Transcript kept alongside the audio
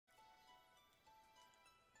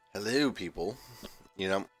Hello, people. You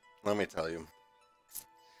know, let me tell you,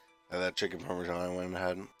 that chicken parmesan I went and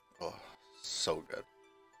had, oh, so good,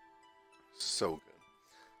 so good.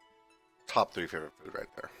 Top three favorite food right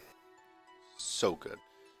there. So good.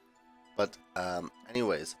 But,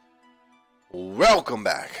 anyways, welcome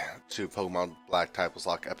back to Pokemon Black Typeless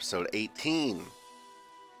Locke episode 18.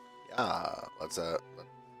 Yeah,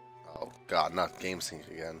 oh god, not game sync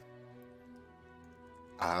again.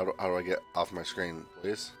 How do I get off my screen,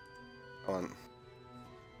 please? Come on.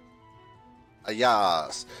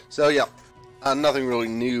 Yes. So yeah, nothing really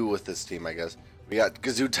new with this team, I guess. We got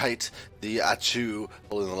Gesundheit, the Achu,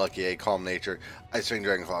 holding the Lucky A, Calm Nature, Ice Ring,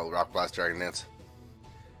 Dragonfly, Rock Blast, Dragon Dance.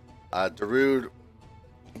 Darude,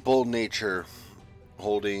 Bold Nature,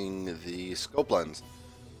 holding the Scope Lens.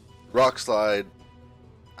 Rock Slide,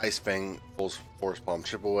 Ice Fang, Force Palm,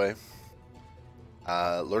 Chip Away.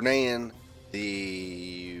 Lurnaean,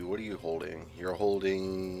 the... what are you holding? You're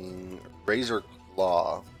holding Razor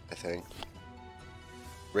Claw, I think.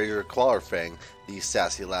 Razor Claw or Fang, the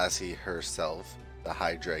Sassy Lassie herself, the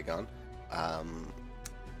Hydreigon.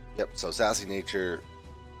 Yep, so Sassy Nature,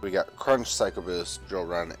 we got Crunch, Psycho Boost, Drill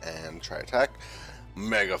Run, and Try Attack.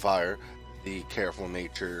 Mega Fire, the Careful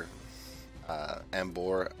Nature,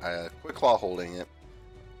 Embor, Quick Claw holding it.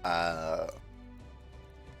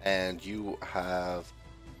 And you have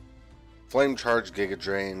Flame Charge, Giga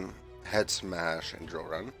Drain, Head Smash, and Drill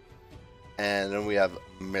Run. And then we have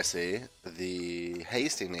Missy, the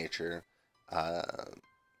Hasty Nature,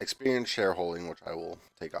 Experience Share holding, which I will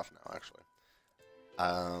take off now, actually.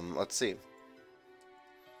 Let's see.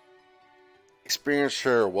 Experience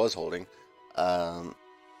Share was holding.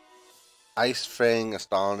 Ice Fang,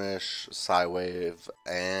 Astonish, Psywave,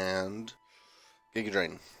 and Giga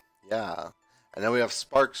Drain. Yeah. And then we have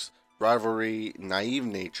Sparks, Rivalry, Naive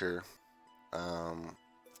Nature,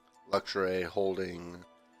 Luxray holding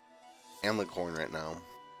Amlicorn right now.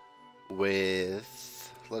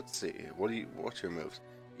 With, let's see, what's your moves?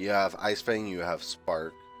 You have Ice Fang, you have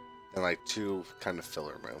Spark, and like two kind of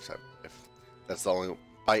filler moves, I believe. That's the only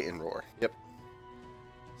Bite and Roar. Yep.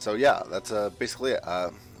 So yeah, that's basically it.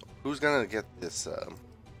 Who's gonna get this?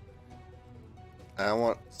 I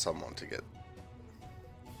want someone to get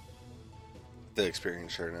the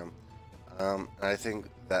Experience Share now. I think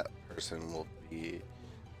that person will be.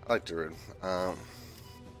 I like Darude. I'll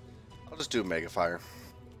just do Mega Fire.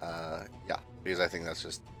 Yeah, because I think that's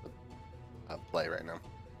just the play right now.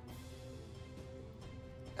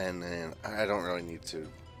 And then I don't really need to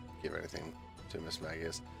give anything to Miss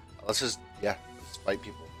Magius. Let's just, yeah, let's fight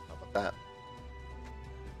people. How about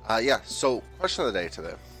that? Yeah, so question of the day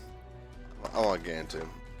today. I want to get into.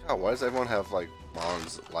 God, why does everyone have like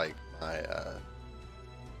mons like my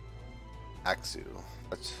Axu?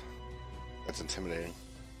 That's intimidating.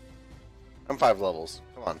 I'm 5 levels.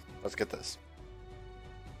 Come on, let's get this.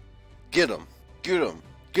 Get him! Get him!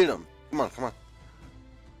 Get him! Come on, come on.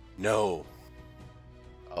 No.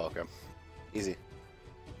 Oh, okay. Easy.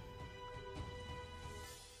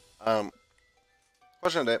 Question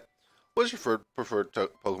of the day. What is your preferred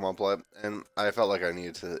Pokemon play? And I felt like I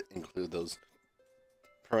needed to include those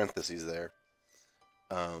parentheses there.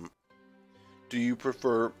 Do you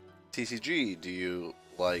prefer TCG? Do you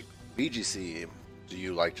like VGC? Do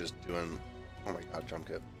you like just doing... oh my god, jump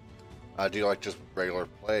kit. Do you like just regular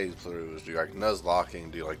playthroughs? Do you like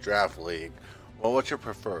Nuzlocking? Do you like Draft League? Well, what's your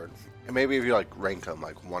preferred? And maybe if you like rank them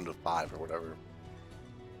like 1 to 5 or whatever.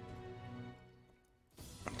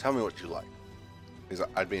 Tell me what you like. Because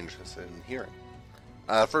I'd be interested in hearing.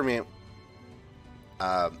 For me,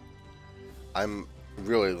 I'm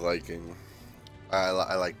really liking... I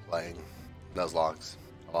like playing Nuzlocks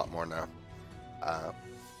a lot more now.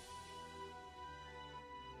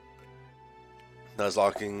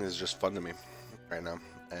 Nuzlocking is just fun to me right now,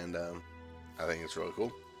 and I think it's really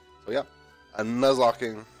cool. So yeah, I'm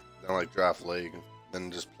Nuzlocking, then like Draft League,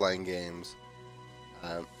 then just playing games.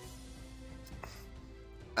 And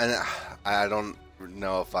I don't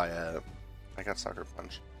know if I got Sucker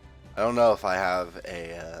Punch. I don't know if I have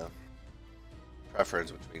a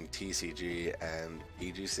preference between TCG and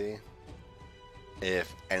EGC.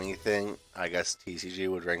 If anything, I guess TCG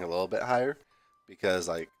would rank a little bit higher because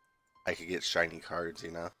like I could get shiny cards, you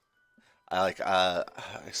know. I like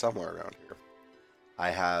somewhere around here. I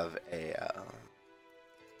have a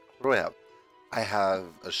what do I have? I have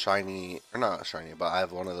a shiny, or not a shiny, but I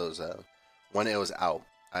have one of those. When it was out,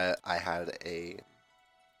 I had a,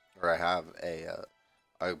 or I have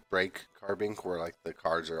a break card bank where like the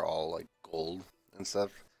cards are all like gold and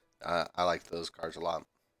stuff. I like those cards a lot.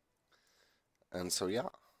 And so yeah,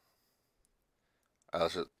 I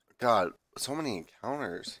was just, God, so many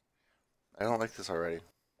encounters. I don't like this already.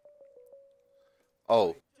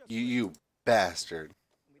 Oh, you bastard.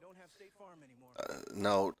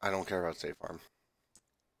 No, I don't care about State Farm.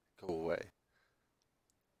 Go away.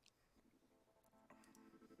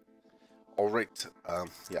 Alright,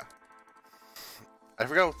 yeah. I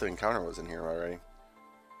forgot what the encounter was in here already.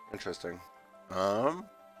 Interesting. What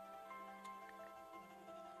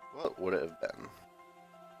would it have been?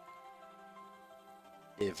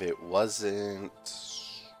 If it wasn't...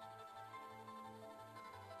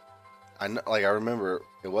 I remember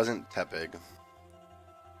it wasn't Tepig.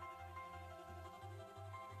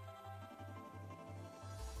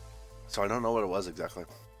 So I don't know what it was exactly.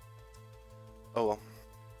 Oh well.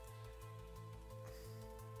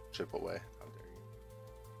 Chip away. How dare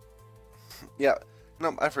you. Yeah,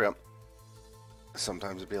 no, I forgot.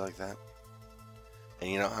 Sometimes it'd be like that.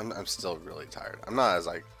 And you know, I'm still really tired. I'm not as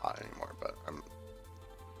like hot anymore, but I'm...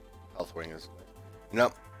 Health wing is... You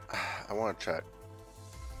know, I want to check.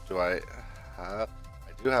 Do I have...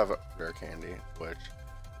 I do have a rare candy, which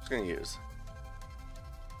I'm just going to use.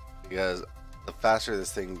 Because the faster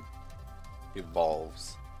this thing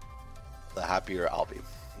evolves, the happier I'll be.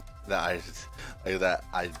 That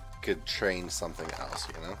I could train something else,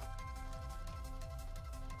 you know?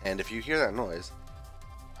 And if you hear that noise,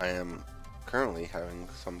 I am currently having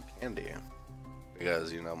some candy.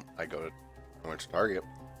 Because, you know, I went to Target,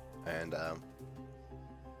 and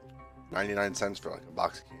 99 cents for like a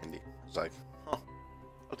box of candy. It's like, huh,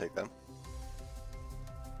 I'll take them.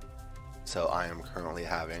 So I am currently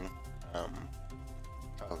having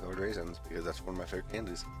chocolate covered raisins because that's one of my favorite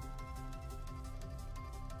candies.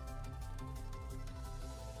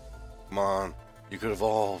 Come on, you could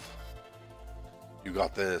evolve. You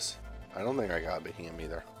got this. I don't think I got Behem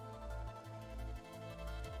either.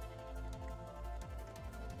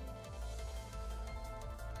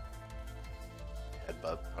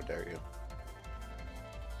 Headbutt, how dare you.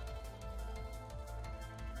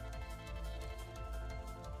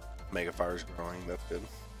 Mega Fire's growing, that's good.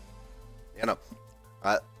 Yeah, no.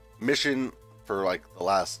 Mission for like the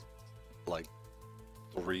last like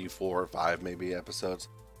 3, 4, 5 maybe episodes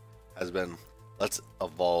has been, let's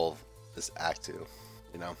evolve this Actu,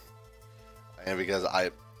 you know? And because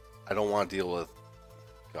I don't want to deal with,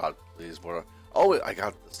 God, please, what? Oh, I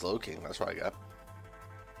got the Slow King. That's what I got.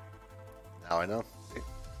 Now I know. See?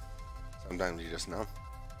 Sometimes you just know.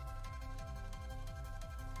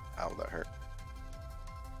 Ow, that hurt.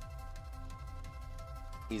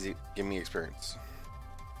 Easy. Give me experience.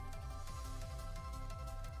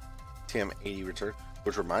 TM80 return,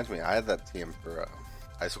 which reminds me, I had that TM for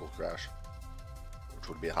Icicle Crash, which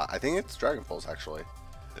would be hot. I think it's Dragon Pulse, actually.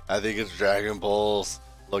 I think it's Dragon Pulse.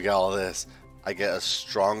 Look at all this. I get a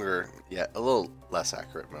stronger, yet a little less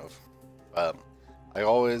accurate move. I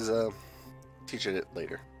always teach it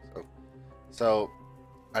later. So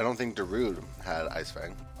I don't think Darude had Ice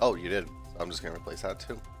Fang. Oh, you did. So I'm just gonna replace that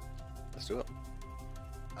too. Let's do it.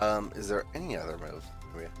 Is there any other move?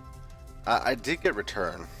 Maybe. I did get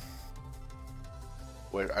Return.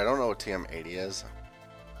 Wait, I don't know what TM80 is.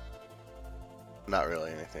 Not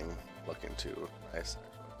really anything looking too nice,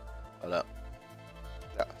 actually. But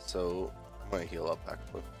yeah, so I'm gonna heal up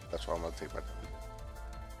actually. That's why I'm gonna take my time.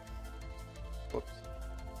 Whoops.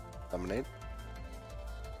 Lemonade.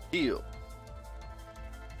 Heal.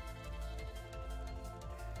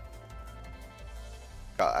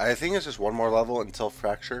 I think it's just one more level until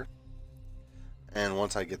Fracture. And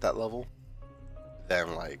once I get that level,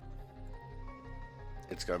 then like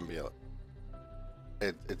it's gonna be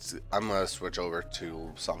I'm gonna switch over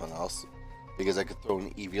to something else because I could throw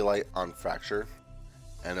an Eviolite on Fracture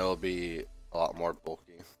and it'll be a lot more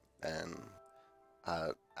bulky than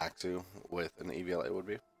Actu with an Eviolite would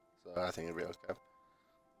be. So I think it'd be okay.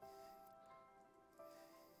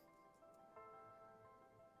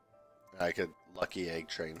 I could Lucky Egg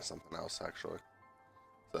train something else actually.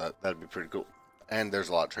 So that'd be pretty cool. And there's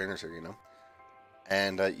a lot of trainers here, you know.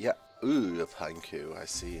 And yeah, ooh, a Pineku. I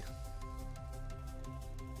see.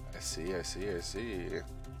 I see.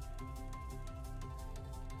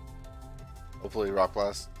 Hopefully Rock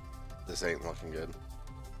Blast. This ain't looking good.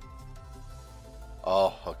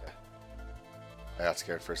 Oh, okay. I got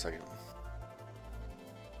scared for a second.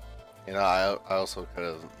 You know, I also could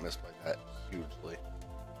have misplayed that hugely.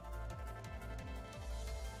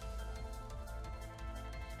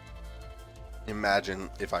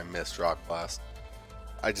 Imagine if I missed Rock Blast.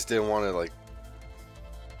 I just didn't want to, like...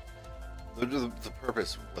 The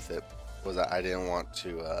purpose with it was that I didn't want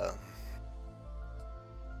to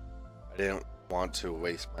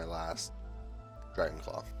waste my last Dragon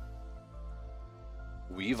Claw.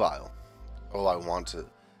 Weavile. Oh, I want to...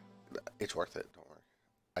 It's worth it, don't worry.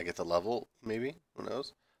 I get the level, maybe? Who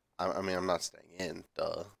knows? I mean, I'm not staying in,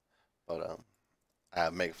 duh. But I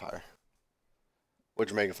have Mega Fire,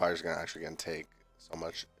 which Mega Fire is gonna take so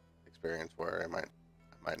much experience where I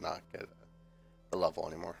might not get the level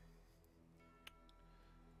anymore.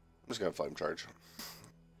 I'm just gonna Flame Charge.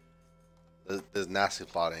 This nasty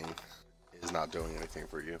plotting is not doing anything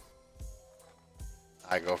for you.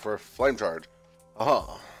 I go for a Flame Charge.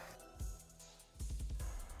 Oh.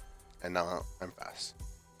 And now I'm fast.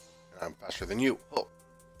 And I'm faster than you. Oh.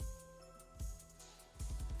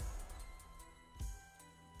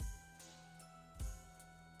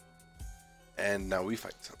 And now we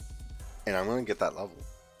fight. And I'm gonna get that level.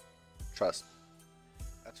 Trust.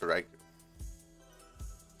 That's what I do.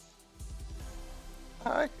 I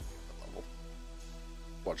can get that level.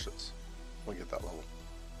 Watch this. We'll get that level.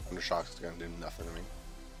 Thundershock's gonna do nothing to me.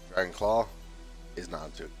 Dragon Claw is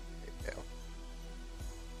not to KO.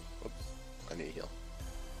 Whoops. I need a heal.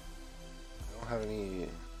 I don't have any.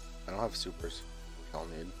 I don't have supers, which I'll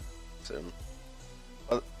need soon.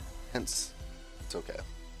 But hence, it's okay.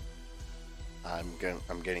 I'm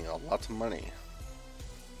getting a lot of money.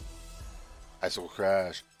 Icicle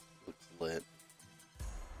Crash looks lit.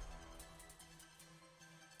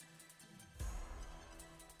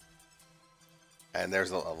 And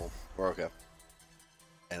there's the level. We're okay.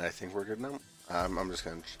 And I think we're good now. I'm just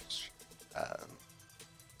gonna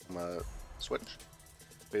I'm gonna switch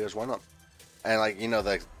because why not? And like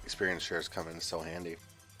the experience shares come in so handy.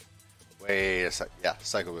 Wait a sec. Yeah,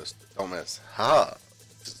 Cycle Boost. Don't miss. Ha!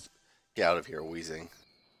 Just get out of here, wheezing.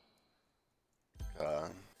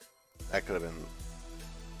 That could have been.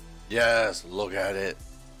 Yes, look at it.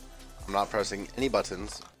 I'm not pressing any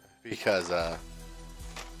buttons because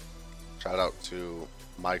shout out to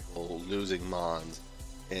Michael losing Mons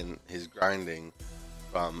in his grinding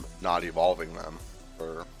from not evolving them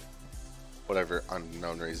for whatever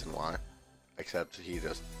unknown reason why. Except he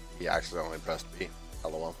accidentally pressed B.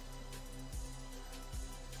 LOL.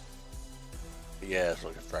 Yes,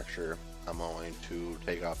 look at Fracture. I'm going to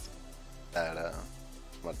take off that I'm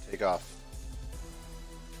gonna take off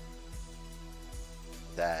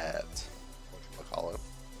that whatchamacallit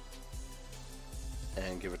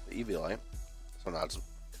and give it the EV light. So now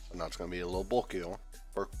it's gonna be a little bulkier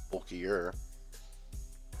or bulkier.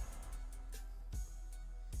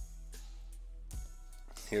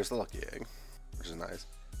 Here's the lucky egg, which is nice.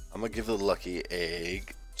 I'm gonna give the lucky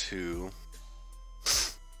egg to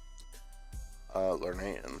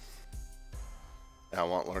Lornaean. Now I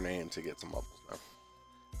want Lornaean to get some levels now.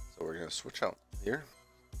 So we're gonna switch out here.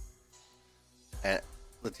 And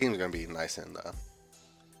the team's gonna be nice and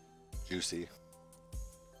juicy.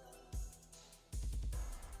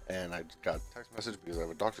 And I got a text message because I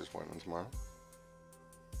have a doctor's appointment tomorrow.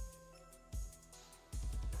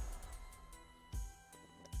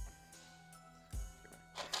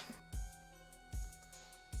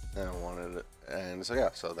 And I wanted it, and so yeah,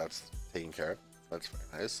 so that's taken care of. That's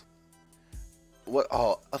very nice. What?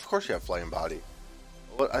 Oh, of course you have Flame Body.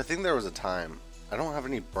 What? I think there was a time. I don't have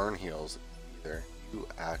any burn heals either. You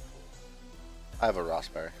act. I have a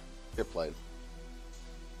Raspberry. Get played.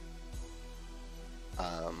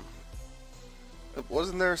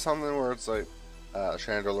 Wasn't there something where it's like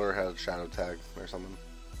Chandler had Shadow Tag or something?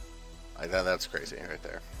 Like that. That's crazy right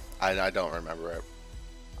there. I don't remember it.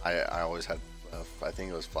 I always had. I think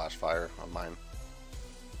it was Flash Fire on mine.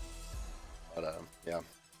 But yeah,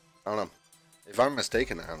 I don't know. If I'm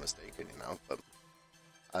mistaken, I'm mistaken, But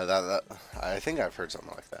I think I've heard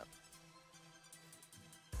something like that.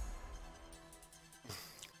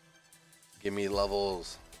 Give me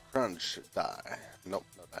levels. Crunch. Die. Nope,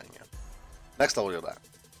 not dying yet. Next level, you'll die.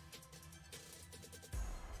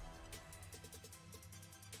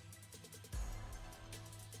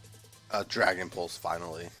 Dragon Pulse,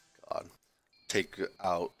 finally. God. Take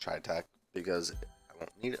out Tri-Tac because I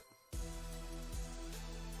won't need it.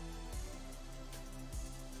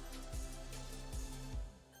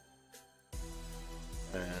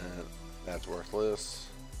 And that's worthless.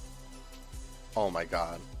 Oh my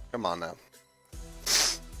god. Come on now.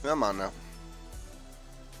 Come on now.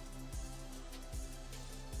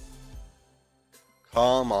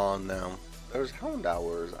 Come on now. There's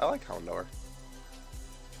Houndours. I like Houndour.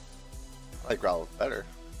 I like Growlithe better,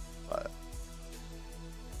 but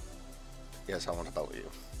yes, I want to battle you.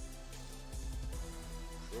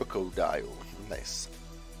 Crocodile. Nice.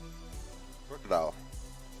 Crocodile.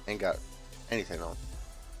 Ain't got anything on.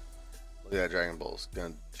 Look at that Dragon Ball's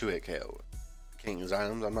gonna 2-hit KO. Can't use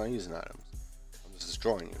items, I'm not using items. I'm just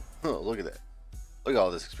destroying you. Huh, look at that. Look at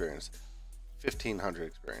all this experience. 1500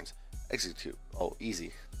 experience. Execute. Oh,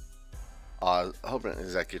 easy. Hoping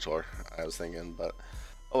Executor, I was thinking, but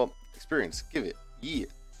oh well, experience. Give it. Yeah.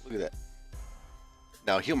 Look at that.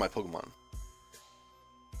 Now heal my Pokemon.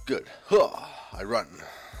 Good. Huh. I run.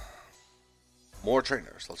 More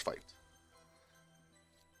trainers. Let's fight.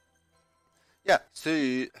 Yeah,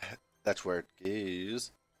 see, that's where it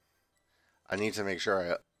goes. I need to make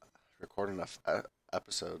sure I record enough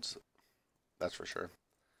episodes. That's for sure.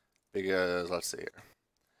 Because let's see here.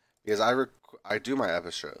 Because I do my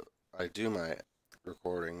episode. I do my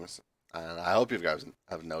recordings, and I hope you guys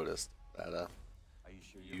have noticed that. Are you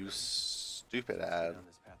sure you stupid ad. On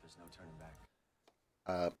this path, there's no turning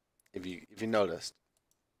back. If you noticed,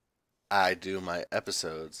 I do my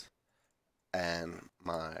episodes and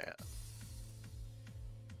my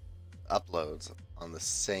uploads on the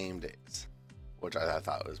same days, which I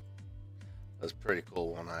thought was pretty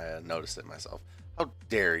cool when I noticed it myself. How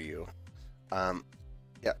dare you?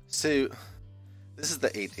 Yeah. So this is the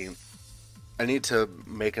 18th. I need to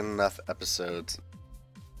make enough episodes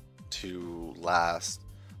to last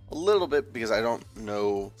a little bit because I don't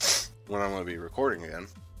know when I'm going to be recording again.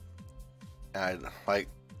 And I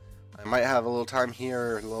might have a little time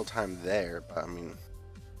here, a little time there, but I mean,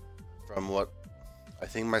 from what I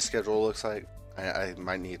think my schedule looks like, I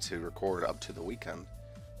might need to record up to the weekend.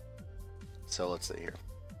 So let's see here.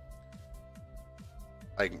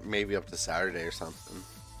 Like maybe up to Saturday or something.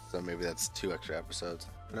 So maybe that's 2 extra episodes.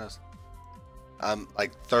 Who knows?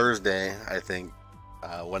 Like Thursday, I think,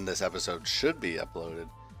 when this episode should be uploaded.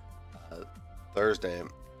 Thursday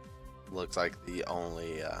looks like the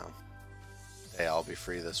only day I'll be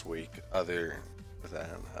free this week, other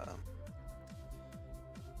than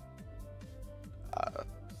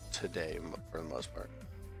today for the most part,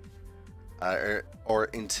 or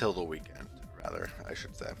until the weekend, rather, I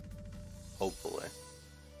should say. Hopefully,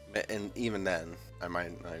 and even then, I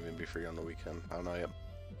might not even be free on the weekend. I don't know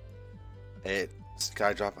yet.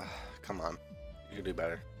 Skydrop, come on, you can do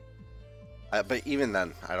better. But even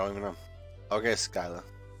then, I don't even know. Okay, Skyla.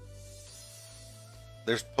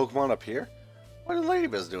 There's Pokemon up here? What are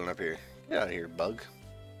Ladybuzz doing up here? Get out of here, bug.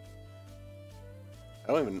 I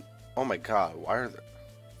don't even... Oh my god, why are there...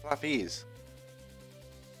 Floppies?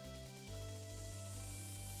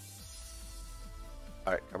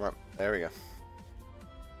 Alright, come on. There we go.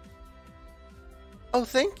 Oh,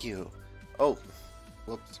 thank you! Oh,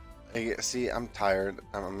 whoops. See, I'm tired.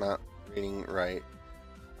 I'm not reading right.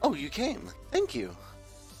 Oh, you came. Thank you.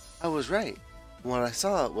 I was right. What I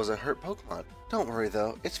saw was a hurt Pokemon. Don't worry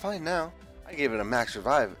though, it's fine now. I gave it a max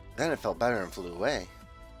revive, then it felt better and flew away.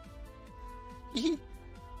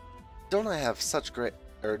 Don't I have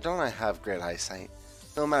great eyesight?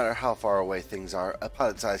 No matter how far away things are, a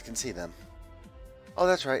pilot's eyes can see them. Oh,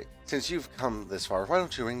 that's right. Since you've come this far, why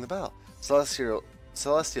don't you ring the bell? Celestial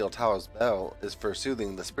Tower's bell is for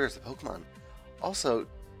soothing the spirits of Pokemon. Also,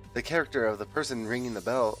 the character of the person ringing the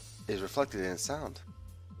bell is reflected in its sound.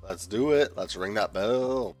 Let's do it. Let's ring that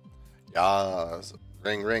bell. Yas.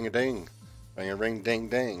 Ring, ring a ding. Ring a ring, ding,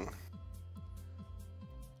 ding.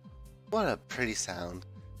 What a pretty sound.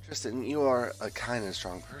 Tristan, you are a kind and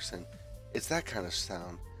strong person. It's that kind of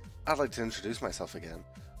sound. I'd like to introduce myself again.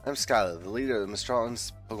 I'm Skyla, the leader of the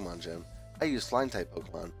Mistralen's Pokemon Gym. I use Flying-type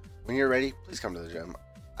Pokemon. When you're ready, please come to the gym.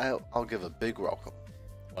 I'll give a big welcome.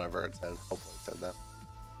 Whatever it said. Hopefully it said that.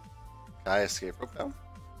 Can I escape rope now?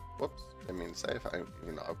 Whoops. Didn't mean to say if I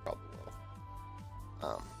even know I probably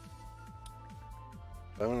will.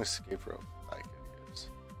 If I want to escape rope, I can use.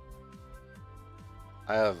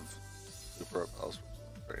 I have super repels,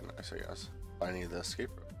 which is very nice, I guess. But I need the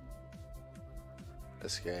escape rope.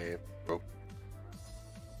 Escape rope.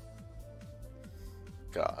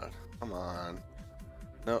 God, come on.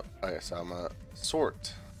 No, okay, so I'm gonna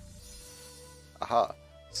sort. Aha.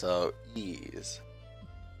 So ease.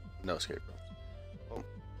 No escape rope. Well,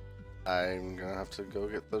 I'm gonna have to go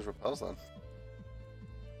get those repels then.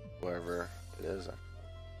 Wherever it is.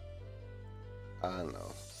 I don't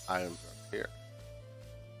know. Items are here.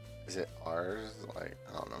 Is it ours? Like,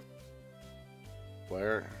 I don't know.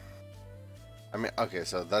 Where? I mean, okay,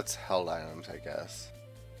 so that's held items, I guess.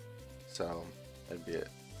 So, it'd be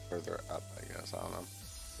further up, I guess. I don't know.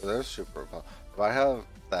 So there's super repel. If I have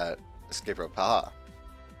that escape rope, haha.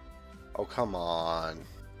 Oh, come on.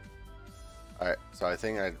 Alright, so I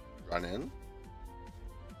think I'd run in.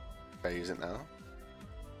 Can I use it now?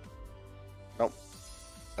 Nope.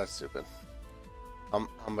 That's stupid. How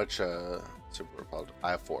much super repel?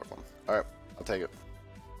 I have 4 of them. Alright, I'll take it.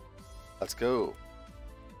 Let's go.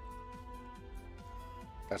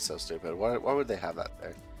 That's so stupid. Why would they have that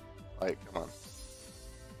there? Like, come on.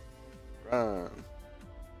 Run.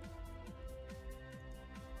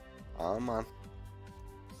 Come on.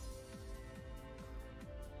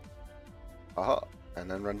 Aha. And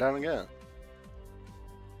then run down again.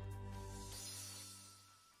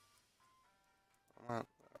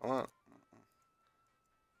 Come on.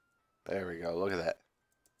 There we go. Look at that.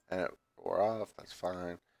 And it wore off. That's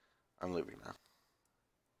fine. I'm leaving now.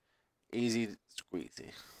 Easy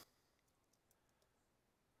squeezy.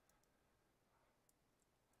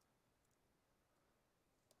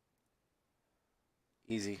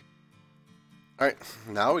 Easy. Alright,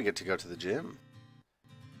 now we get to go to the gym.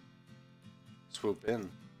 Swoop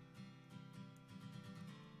in.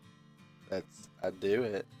 I'd do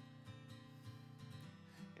it.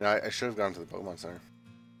 You know, I should have gone to the Pokemon Center.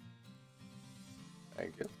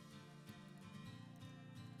 Thank you.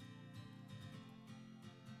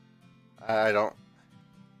 I don't.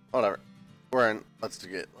 Whatever. We're in. Let's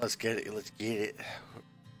get it. Let's get it.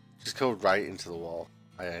 Just go right into the wall.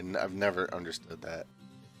 I've never understood that.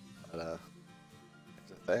 But,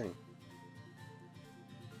 it's a thing.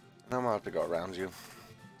 And I'm gonna have to go around you.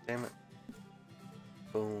 Damn it.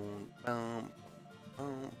 Boom, boom,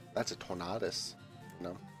 boom. That's a Tornadus.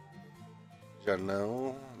 No. You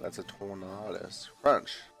know, that's a Tornadus.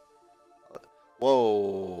 Crunch.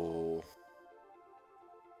 Whoa.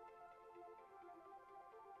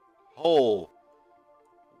 Oh.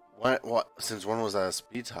 What? Since when was that a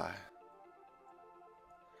speed tie?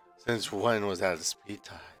 Since when was that a speed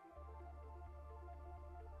tie?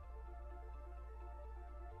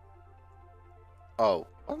 Oh,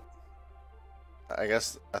 what? I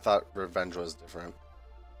guess I thought Revenge was different.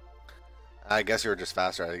 I guess you were just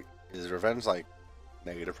faster. Is Revenge like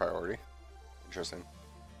negative priority? Interesting.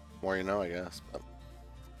 More you know, I guess. But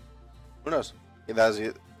who knows? If that's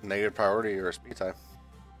a negative priority or a speed tie.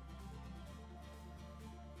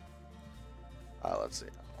 Let's see.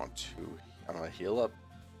 I'm gonna heal up.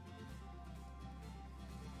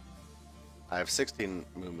 I have 16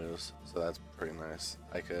 Moo-Moos, so that's pretty nice.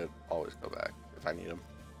 I could always go back if I need them.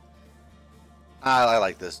 I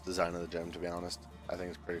like this design of the gym, to be honest. I think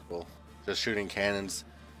it's pretty cool. Just shooting cannons,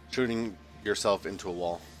 shooting yourself into a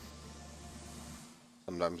wall.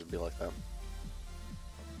 Sometimes it'd be like that.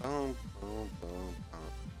 Boom, boom, boom, boom.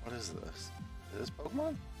 What is this? Is this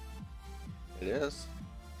Pokemon? It is.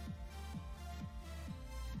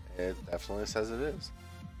 It definitely says it is.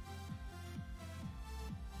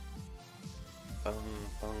 Boom,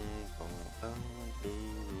 boom, boom, boom, doo,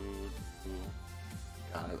 doo, doo.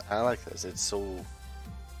 God, I like this. It's so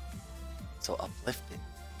uplifting.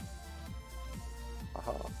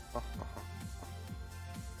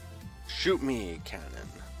 Shoot me, cannon.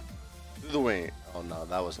 Through the wing. Oh no,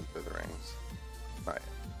 that wasn't through the rings. Not yet.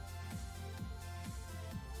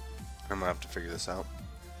 I'm gonna have to figure this out.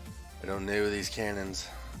 I don't know these cannons.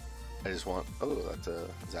 I just want. Oh, that's a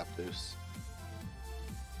Zapdos.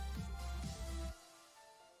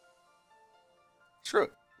 Screw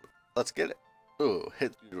it. Let's get it. Ooh,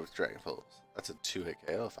 hit you with Dragon Pulse. That's a 2-hit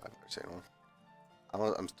KO if I've ever seen one.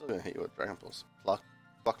 I'm still gonna hit you with Dragon Pulse. Block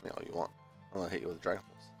me all you want. I'm gonna hit you with Dragon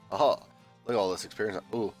Pulse. Oh, look at all this experience.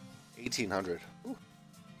 Ooh, 1800.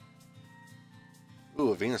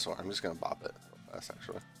 Ooh, a Venusaur. I'm just gonna bop it real fast,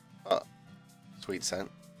 actually. Oh, sweet scent.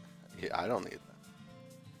 Yeah, I don't need that.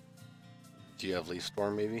 Do you have Leaf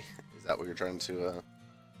Storm, maybe? Is that what you're trying to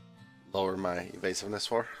lower my evasiveness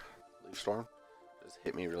for? Leaf Storm? Just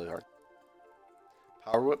hit me really hard.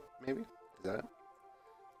 Power Whip, maybe? Is that it?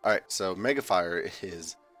 Alright, so Mega Fire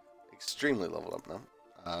is extremely leveled up now.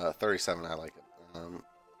 37, I like it.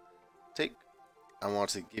 I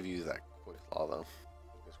want to give you that Quick Claw, though.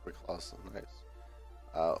 Because Quick Claw is so nice.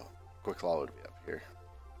 Quick Claw would be up here.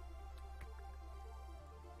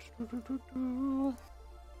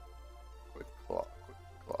 Quick Claw,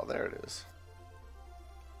 there it is.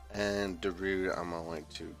 And Darude, I'm going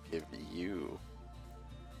to give you.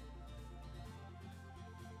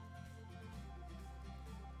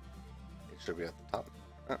 It should be at the top.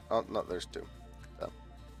 Oh, no, there's two. So.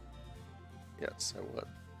 Yes, I would.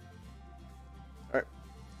 Alright.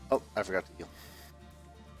 Oh, I forgot to heal.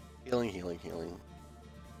 Healing.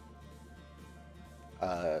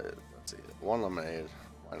 Let's see. One lemonade.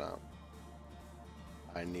 Why not?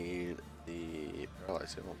 I need the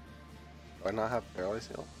Paralyze Heal. Do I not have Paralyze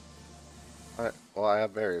Heal? Alright, well, I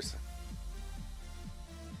have berries.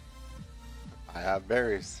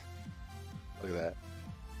 Look at that.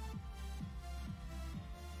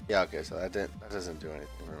 Yeah, okay, so that doesn't do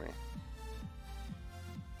anything for me.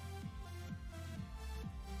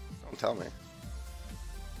 Don't tell me.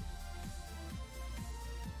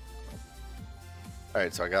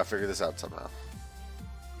 Alright, so I gotta figure this out somehow.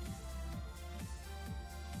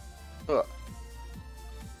 Ugh.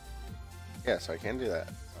 Yeah, so I can do that.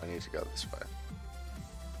 So I need to go this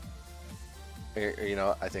way. You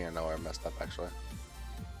know, I think I know where I messed up, actually.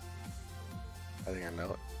 I think I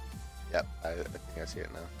know it. Yep, I think I see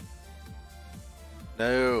it now.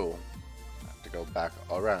 No. I have to go back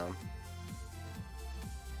around.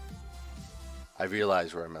 I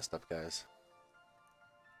realize where I messed up, guys.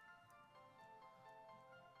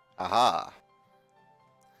 Aha.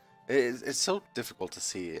 It's so difficult to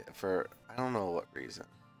see for I don't know what reason.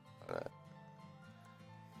 But,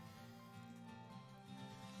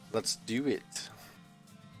 let's do it.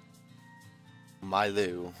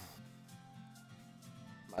 Milo.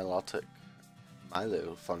 Milotic.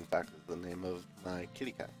 Milo, fun fact, is the name of my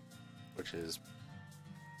kitty cat, which is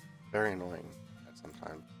very annoying at some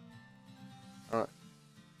time.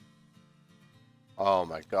 Oh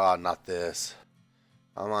my god, not this.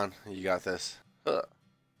 Come on, you got this. Huh.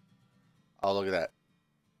 Oh, look at that.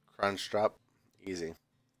 Crunch drop. Easy.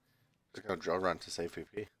 Just gonna drill run to save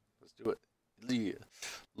PP. Let's do it. Yeah.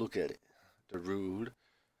 Look at it. The rude.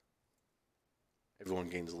 Everyone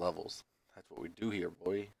gains levels. That's what we do here,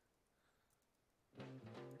 boy.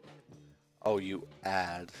 Oh, you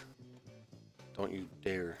add. Don't you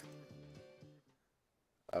dare.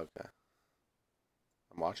 Okay.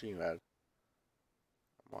 I'm watching you add.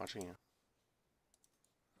 I'm watching you.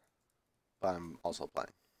 But I'm also playing.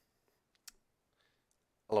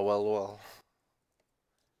 LOL.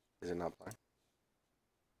 Is it not playing?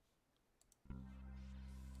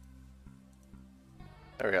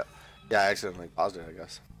 There we go. Yeah, I accidentally paused it, I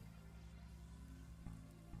guess.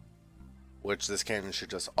 Which this cannon should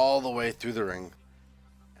just all the way through the ring.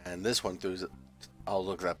 And this one through... Oh,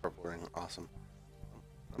 look at that purple ring. Awesome.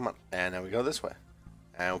 Come on. And then we go this way.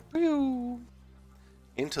 And... Whew,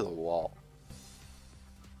 into the wall.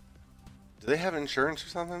 Do they have insurance or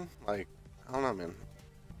something? Like, I don't know, man.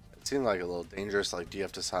 It seemed like a little dangerous. Like, do you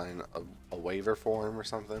have to sign a waiver form or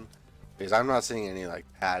something? Because I'm not seeing any, like,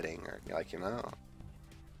 padding or, like, you know.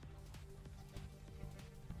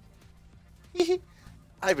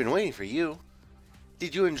 I've been waiting for you.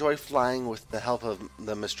 Did you enjoy flying with the help of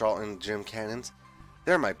the Mistral and Gym Cannons?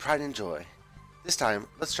 They're my pride and joy. This time,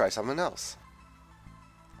 let's try something else.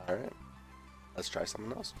 Alright. Let's try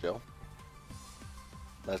something else, Jill.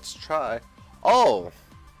 Let's try. Oh!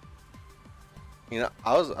 You know,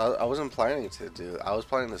 I wasn't planning to do. I was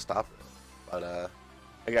planning to stop it, but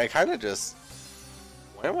I kind of just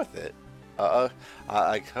went with it.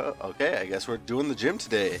 Okay, I guess we're doing the gym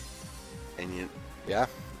today. And yeah,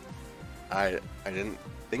 I didn't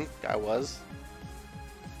think I was,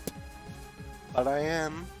 but I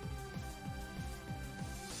am.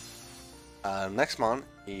 Next mon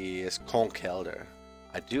is Conkelder.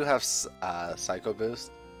 I do have Psycho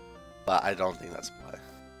Boost, but I don't think that's a play.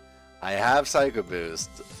 I have Psycho Boost.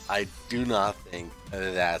 I do not think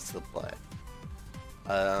that's the play.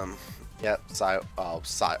 Yep.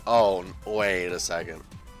 Oh, wait a second.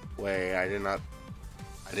 Wait, I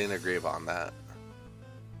didn't agree upon that.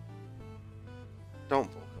 Don't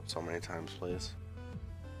bulk up so many times, please.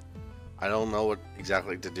 I don't know what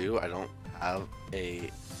exactly to do. I don't have a...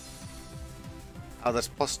 Oh, that's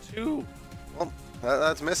 +2. Well,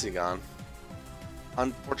 that's Missy gone.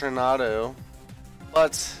 Unfortunato.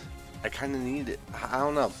 But I kind of need it. I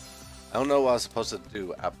don't know. I don't know what I was supposed to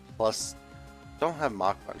do at plus... Don't have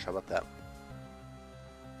Mach Punch. How about that?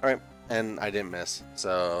 Alright. And I didn't miss.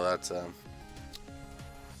 So that's...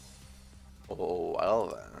 Oh, well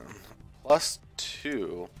then.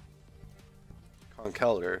 +2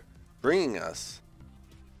 Conkelder, bringing us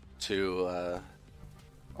to,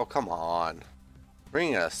 oh come on,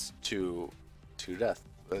 bringing us to 2 death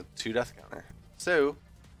counter. So,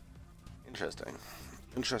 interesting.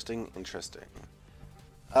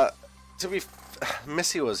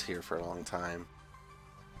 Missy was here for a long time,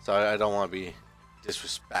 so I don't want to be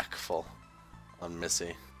disrespectful on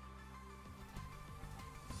Missy.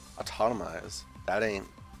 Autonomize. That ain't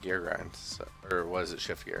gear grind. So, or was it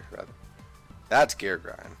shift gear, rather? That's gear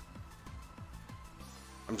grind.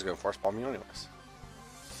 I'm just gonna force palm you anyways.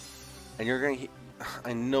 And you're gonna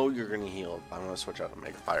I know you're gonna heal, but I'm gonna switch out and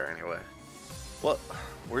make fire anyway. What?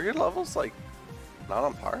 Were your levels, like, not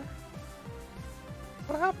on par?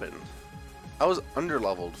 What happened? I was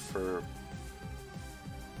under-leveled for...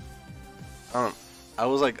 I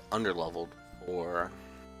was, like, under-leveled for...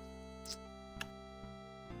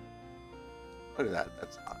 Look at that.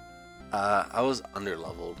 That's I was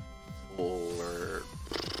under-leveled for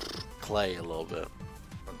Clay a little bit.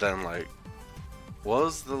 But then, like, what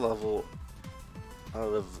was the level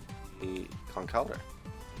of the Conkeldurr?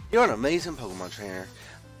 You're an amazing Pokemon trainer.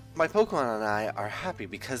 My Pokemon and I are happy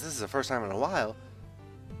because this is the first time in a while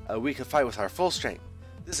we could fight with our full strength.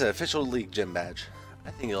 This is an official league gym badge.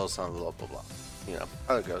 I think it'll sound blah blah blah. You know,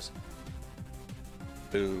 how it goes.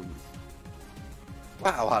 Boom.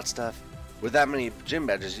 Wow, hot stuff. With that many gym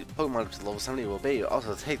badges, Pokemon up to level 70 will obey you.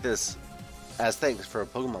 Also, take this As thanks for a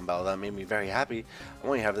Pokemon battle that made me very happy, I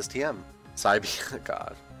want you to have this TM. Psybeam.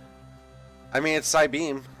 God. I mean, it's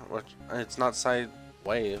Psybeam. Which, it's not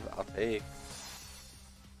Psywave. I'll take.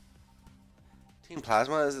 Team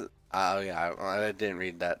Plasma is... Oh, yeah. I didn't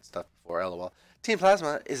read that stuff before. LOL. Team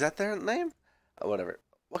Plasma, is that their name? Whatever.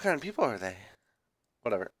 What kind of people are they?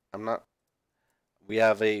 Whatever. I'm not... We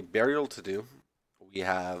have a burial to do. We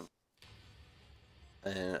have...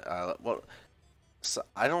 well... So,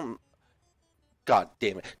 I don't... God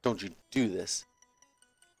damn it. Don't you do this.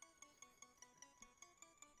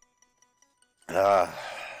 I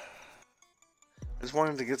just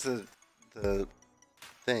wanted to get to the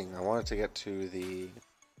thing. I wanted to get to the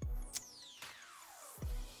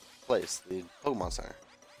place, the Pokemon Center.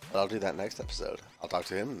 But I'll do that next episode. I'll talk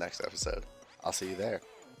to him in the next episode. I'll see you there.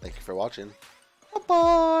 Thank you for watching.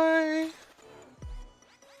 Bye-bye!